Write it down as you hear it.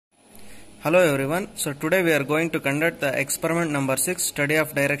Hello everyone. So today we are going to conduct the experiment number 6, study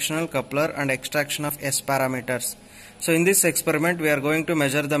of directional coupler and extraction of S parameters. So in this experiment we are going to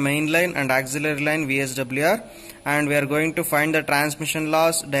measure the main line and auxiliary line VSWR, and we are going to find the transmission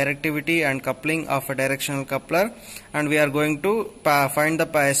loss, directivity and coupling of a directional coupler, and we are going to find the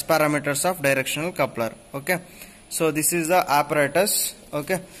S parameters of directional coupler. Okay. So this is the apparatus.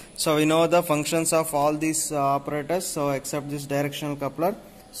 Okay. So we know the functions of all these apparatus, so except this directional coupler.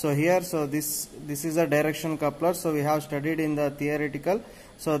 So here, this is a direction coupler. So we have studied in the theoretical.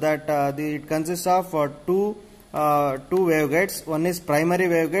 So that it consists of two waveguides. One is primary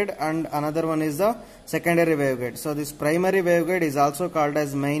waveguide and another one is the secondary waveguide. So this primary waveguide is also called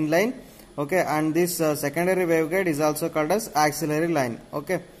as main line. Okay, and this secondary waveguide is also called as auxiliary line.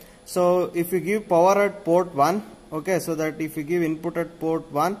 Okay, so if you give power at port 1, okay, so that if you give input at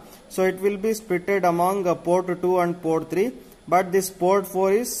port 1, so it will be splitted among port 2 and port 3. But this port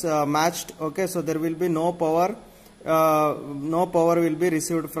 4 is matched. Okay, so there will be no power will be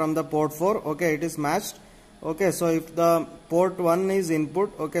received from the port 4. Okay, it is matched. Okay, so if the port 1 is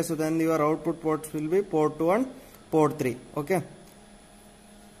input, okay, so then your output ports will be port 2 and port 3. Okay,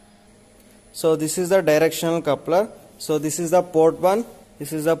 so this is the directional coupler. So this is the port 1,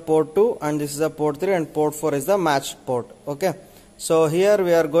 this is the port 2, and this is the port 3, and port 4 is the matched port. Okay, so here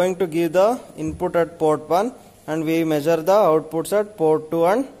we are going to give the input at port 1 and we measure the outputs at port 2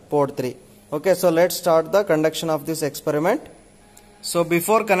 and port 3. Okay, so let's start the conduction of this experiment. So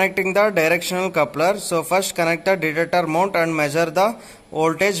before connecting the directional coupler, so first connect the detector mount and measure the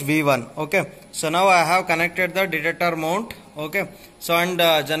voltage V1. Okay, so now I have connected the detector mount. Okay, so and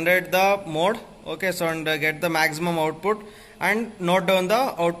generate the mode. Okay, so and get the maximum output and note down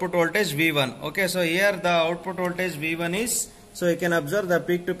the output voltage V1. Okay, so here the output voltage V1 is, so you can observe the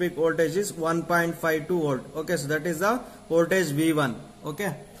peak to peak voltage is 1.52 volt. Okay, so that is the voltage V1.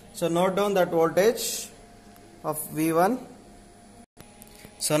 Okay, so note down that voltage of V1.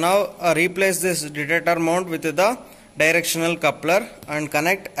 So now replace this detector mount with the directional coupler and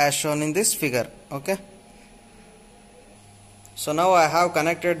connect as shown in this figure. Okay, so now I have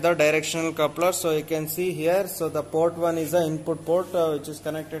connected the directional coupler. So you can see here, so the port 1 is the input port which is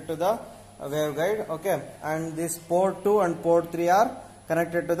connected to the waveguide. Okay, and this port 2 and port 3 are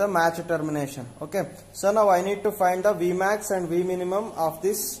connected to the match termination. Okay, so now I need to find the Vmax and Vminimum of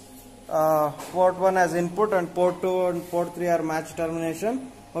this port 1 as input and port 2 and port 3 are match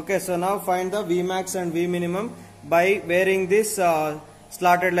termination. Okay, so now find the Vmax and Vminimum by varying this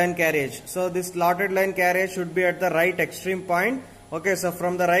slotted line carriage. So this slotted line carriage should be at the right extreme point. Okay, so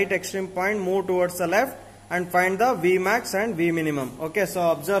from the right extreme point move towards the left and find the Vmax and Vminimum. Okay,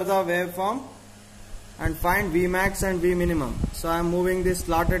 so observe the waveform and find Vmax and Vminimum. So I am moving this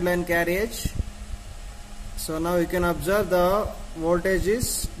slotted line carriage. So now you can observe the voltage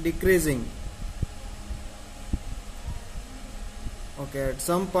is decreasing. Okay, at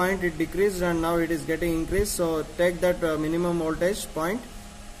some point it decreased and now it is getting increased. So take that minimum voltage point.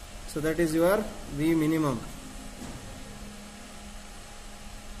 So that is your Vminimum.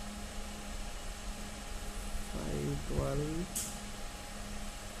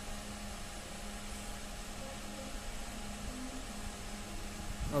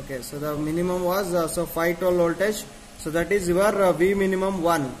 Okay, so the minimum was so 512 voltage. So that is your Vminimum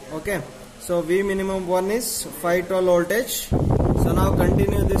 1. Okay, so Vminimum 1 is 512 voltage. So now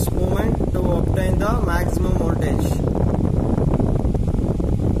continue this movement to obtain the maximum voltage.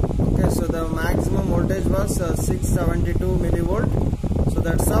 Okay, so the maximum voltage was 672 millivolt. So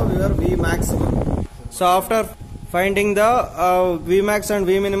that's how your V maximum. So after finding the Vmax and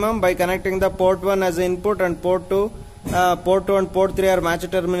Vminimum by connecting the port 1 as input and port 2 and port 3 are match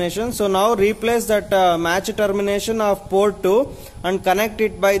termination. So now replace that match termination of port 2 and connect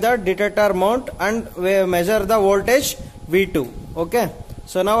it by the detector mount and measure the voltage V2. Okay,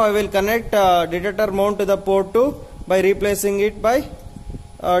 so now I will connect detector mount to the port 2 by replacing it by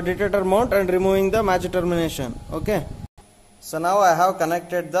detector mount and removing the match termination. Okay, so now I have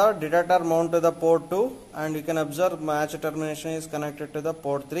connected the detector mount to the port 2 and you can observe match termination is connected to the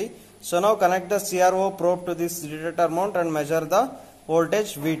port 3. So now connect the CRO probe to this detector mount and measure the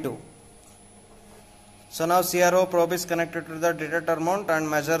voltage V2. So now CRO probe is connected to the detector mount and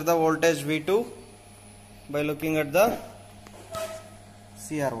measure the voltage V2 by looking at the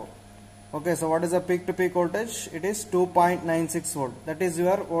CRO. Okay, so what is the peak to peak voltage? It is 2.96 volt. That is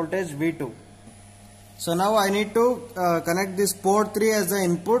your voltage V2. So now I need to connect this port 3 as the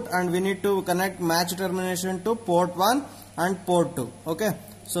input and we need to connect match termination to port 1 and port 2. Okay,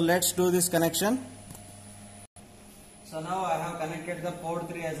 so let's do this connection. So now I have connected the port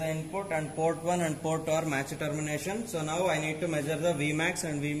 3 as an input and port 1 and port 2 are match termination. So now I need to measure the Vmax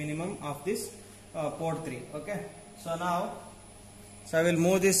and Vminimum of this port 3. Okay. So now I will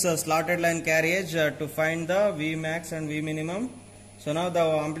move this slotted line carriage to find the Vmax and Vminimum. So now the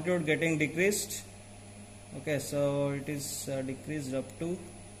amplitude getting decreased. Okay, so it is decreased up to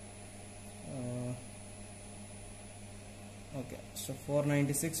okay, so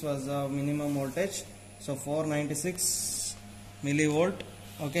 496 was the minimum voltage. So 496 millivolt.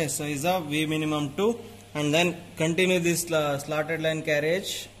 Okay, so is a V minimum 2, and then continue this slotted line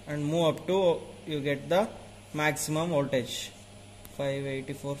carriage and move up to you get the maximum voltage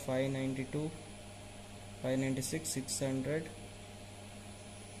 584, 592, 596, 600.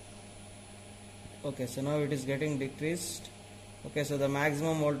 Okay, so now it is getting decreased. Okay, so the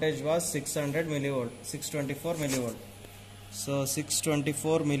maximum voltage was 600 millivolt, 624 millivolt. So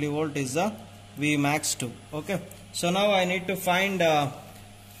 624 millivolt is the Vmax 2. Okay, so now I need to find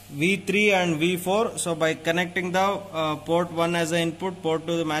V3 and V4. So by connecting the port 1 as an input, port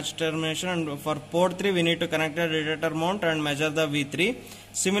 2 the match termination, and for port 3 we need to connect a radiator mount and measure the V3.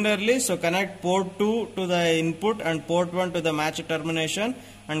 Similarly, so connect port 2 to the input and port 1 to the match termination,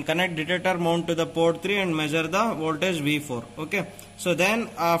 and connect detector mount to the port 3 and measure the voltage V4. Okay, so then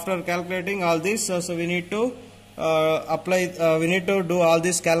after calculating all this, so we need to we need to do all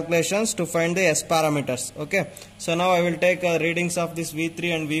these calculations to find the S parameters. Okay, so now I will take readings of this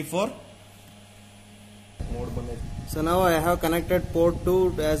V3 and V4. So now I have connected port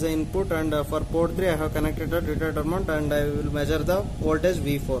 2 as an input, and for port 3 I have connected a detector mount, and I will measure the voltage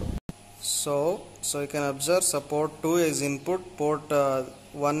V4. So you can observe, so port 2 is input, port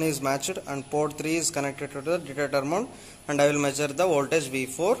 1 is matched, and port 3 is connected to the detector mount, and I will measure the voltage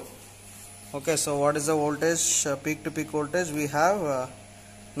V4. Okay, so what is the voltage, peak to peak voltage? We have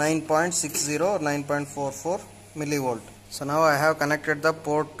 9.60 or 9.44 millivolt. So now I have connected the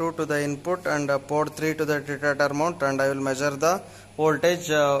port 2 to the input and port 3 to the detector mount, and I will measure the voltage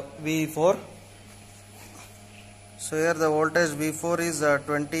V4. So here the voltage V4 is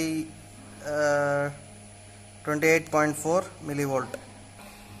 28.4 millivolt.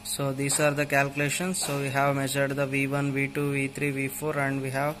 So these are the calculations. So we have measured the V1, V2, V3, V4, and we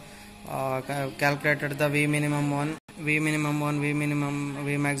have calculated the V minimum 1, V minimum 1, V minimum,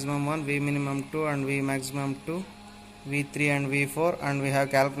 V maximum 1, V minimum 2, and V maximum 2, V3 and V4, and we have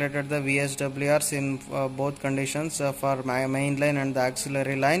calculated the VSWRs in both conditions for my main line and the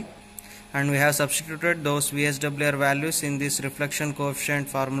auxiliary line, and we have substituted those VSWR values in this reflection coefficient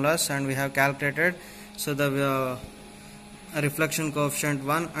formulas, and we have calculated so the reflection coefficient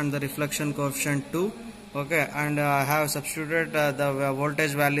 1 and the reflection coefficient 2. Okay, and I have substituted the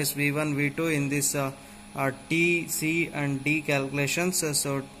voltage values V1, V2 in this T, C and D calculations.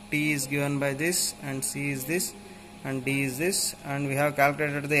 So T is given by this, and C is this, and D is this, and we have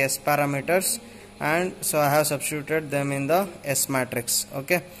calculated the S parameters, and so I have substituted them in the S matrix.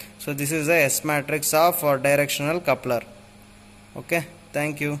 Okay, so this is the S matrix of directional coupler. Okay,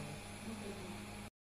 thank you.